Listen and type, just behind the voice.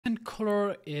And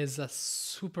color is a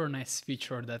super nice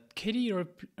feature that KDE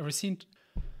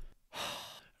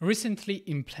recently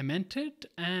implemented,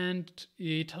 and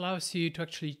it allows you to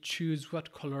actually choose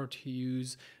what color to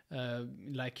use,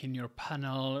 like in your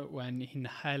panel when in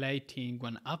highlighting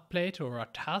one applet or a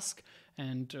task,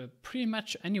 and pretty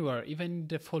much anywhere, even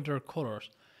the folder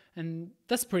colors. And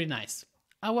that's pretty nice.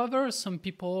 However, some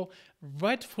people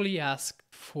rightfully ask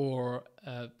for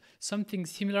something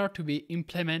similar to be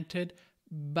implemented,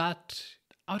 but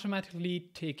automatically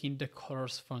taking the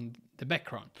colors from the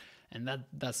background. And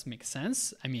that does make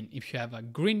sense. I mean, if you have a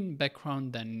green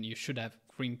background, then you should have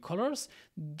green colors.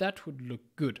 That would look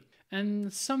good.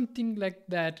 And something like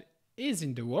that is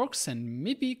in the works and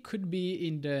maybe could be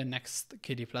in the next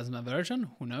KDE Plasma version,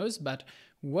 who knows? But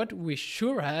what we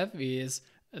sure have is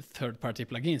third-party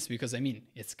plugins, because I mean,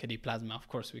 it's KDE Plasma. Of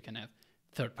course, we can have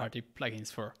third-party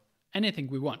plugins for anything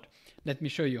we want. Let me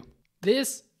show you.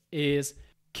 This is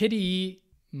KDE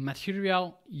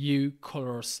Material U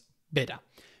Colors Beta,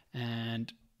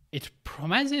 and it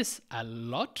promises a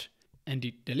lot and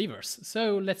it delivers.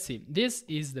 So let's see, this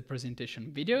is the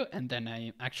presentation video, and then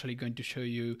I'm actually going to show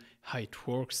you how it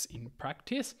works in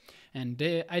practice. And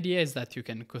the idea is that you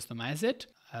can customize it.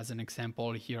 As an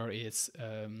example, here is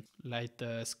light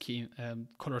scheme,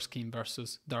 color scheme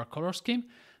versus dark color scheme.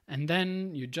 And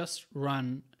then you just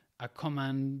run a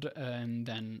command, and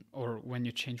then, or when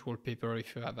you change wallpaper,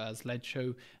 if you have a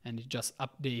slideshow, and it just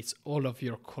updates all of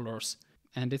your colors.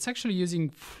 And it's actually using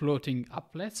floating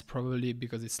applets, probably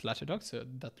because it's Lattidoc, so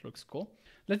that looks cool.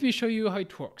 Let me show you how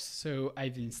it works. So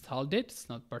I've installed it. It's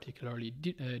not particularly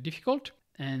difficult.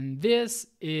 And this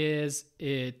is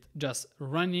it just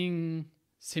running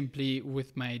simply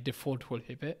with my default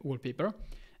wallpaper.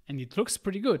 And it looks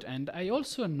pretty good. And I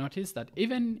also noticed that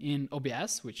even in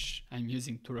OBS, which I'm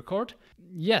using to record,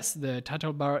 yes, the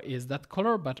title bar is that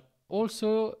color, but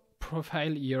also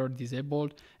profile here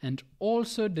disabled, and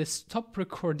also the stop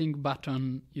recording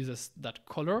button uses that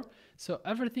color. So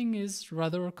everything is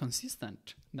rather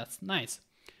consistent. That's nice.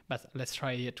 But let's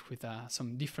try it with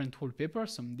some different wallpaper,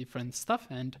 some different stuff.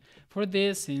 And for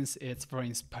this, since it's very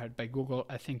inspired by Google,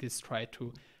 I think it's try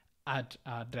to add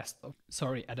a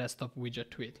desktop widget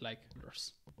to it, like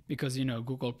colors. Because, you know,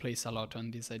 Google plays a lot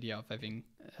on this idea of having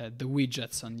the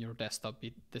widgets on your desktop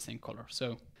be the same color.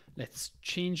 So let's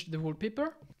change the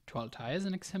wallpaper to Altai as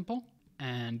an example,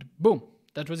 and boom,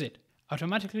 that was it.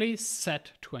 Automatically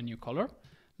set to a new color.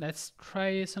 Let's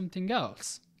try something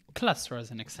else. Cluster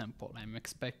as an example. I'm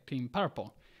expecting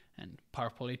purple, and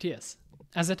purple it is.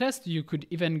 As a test, you could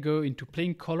even go into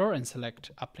plain color and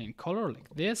select a plain color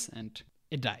like this, and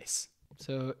it dies.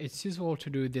 So it's useful to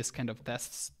do this kind of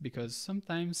tests because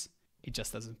sometimes it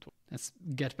just doesn't work. Let's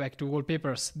get back to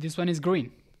wallpapers. This one is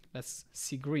green. Let's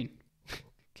see green.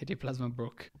 KDE Plasma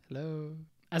broke. Hello.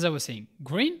 As I was saying,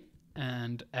 green,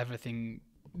 and everything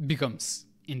becomes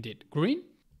indeed green,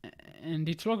 and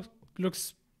it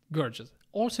looks gorgeous.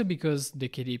 Also because the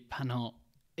KDE panel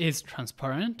is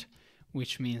transparent,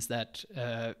 which means that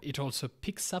it also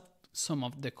picks up some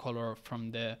of the color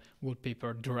from the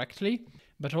wallpaper directly,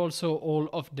 but also all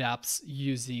of the apps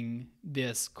using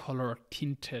this color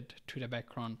tinted to the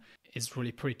background is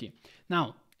really pretty.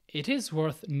 Now, it is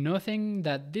worth noting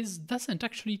that this doesn't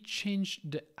actually change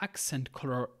the accent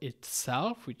color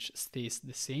itself, which stays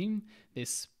the same,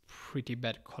 this pretty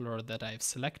bad color that I've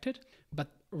selected, but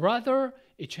rather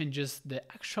it changes the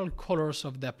actual colors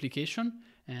of the application.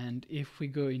 And if we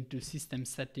go into system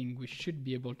setting, we should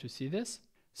be able to see this.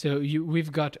 So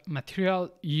we've got Material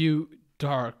U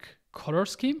Dark color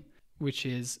scheme, which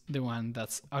is the one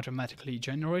that's automatically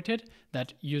generated,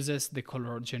 that uses the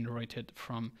color generated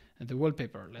from the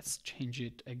wallpaper. Let's change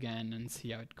it again and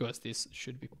see how it goes. This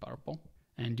should be purple.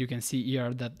 And you can see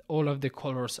here that all of the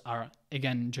colors are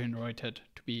again generated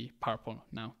to be purple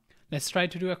now. Let's try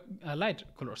to do a light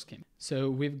color scheme. So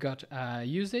we've got a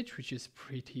usage, which is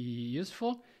pretty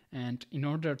useful. And in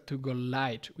order to go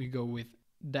light, we go with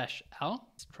 -L.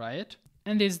 Let's try it.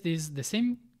 And this is the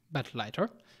same, but lighter.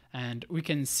 And we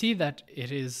can see that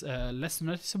it is less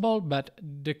noticeable, but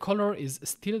the color is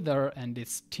still there and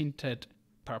it's tinted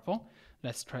purple.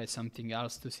 Let's try something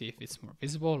else to see if it's more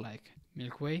visible, like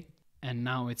Milky Way. And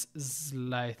now it's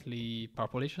slightly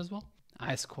purplish as well.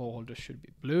 Ice cold should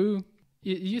be blue.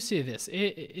 You see this,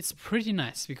 it's pretty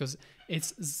nice because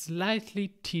it's slightly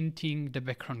tinting the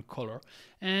background color.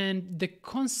 And the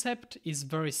concept is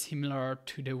very similar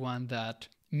to the one that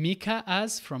Mika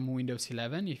has from Windows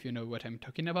 11, if you know what I'm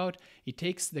talking about. It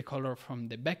takes the color from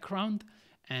the background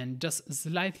and just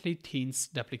slightly tints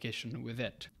the application with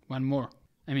it. One more.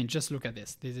 I mean, just look at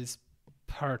this. This is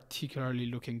particularly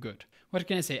looking good. What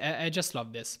can I say? I just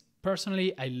love this.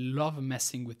 personally, I love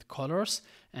messing with colors,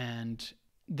 and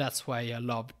that's why I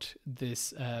loved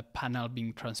this panel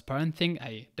being transparent thing.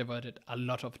 I devoted a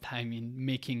lot of time in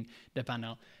making the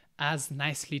panel as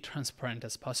nicely transparent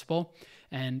as possible.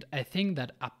 And I think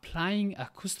that applying a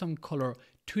custom color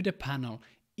to the panel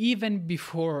even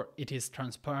before it is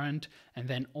transparent and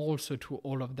then also to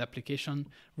all of the application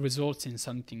results in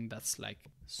something that's like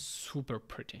super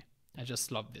pretty. I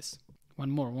just love this. One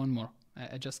more.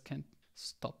 I just can't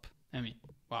stop. I mean,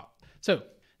 wow. So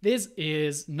this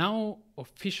is now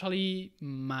officially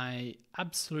my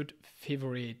absolute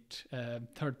favorite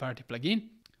third-party plugin.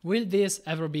 Will this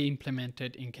ever be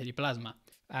implemented in KDE Plasma?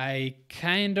 I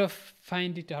kind of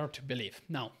find it hard to believe.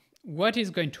 Now, what is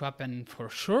going to happen for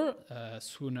sure,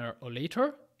 sooner or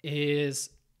later,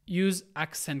 is use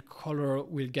accent color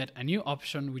will get a new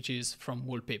option, which is from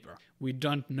Wallpaper. We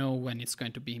don't know when it's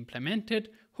going to be implemented,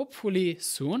 hopefully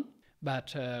soon,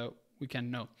 but we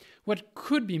can know. What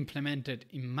could be implemented,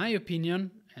 in my opinion,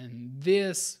 and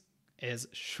this is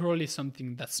surely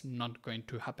something that's not going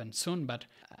to happen soon, but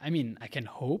I mean, I can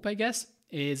hope, I guess,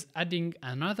 is adding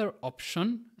another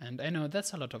option. And I know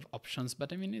that's a lot of options,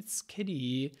 but I mean, it's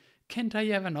KDE. Can't I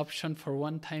have an option for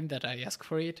one time that I ask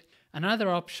for it?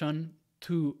 Another option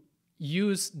to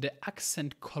use the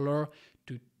accent color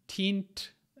to tint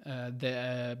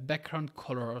the background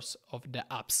colors of the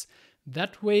apps.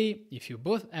 That way, if you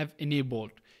both have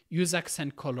enabled use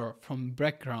accent color from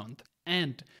background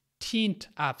and tint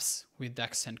apps with the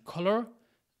accent color,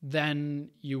 then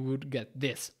you would get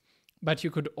this. But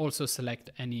you could also select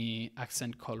any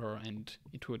accent color and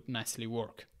it would nicely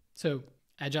work. So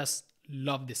I just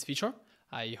love this feature.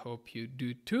 I hope you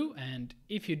do too. And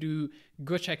if you do,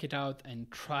 go check it out and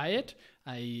try it.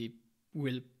 I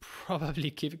will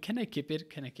probably keep it. Can I keep it?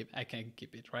 I can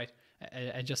keep it, right?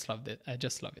 I just loved it. I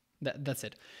just love it. That's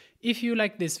it. If you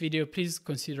like this video, please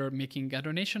consider making a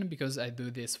donation because I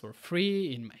do this for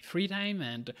free in my free time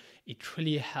and it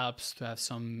really helps to have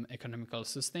some economical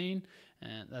sustain.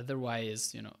 And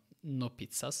otherwise, you know, no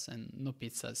pizzas, and no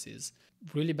pizzas is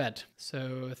really bad.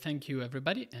 So thank you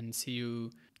everybody and see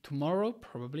you tomorrow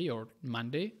probably or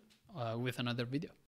Monday with another video.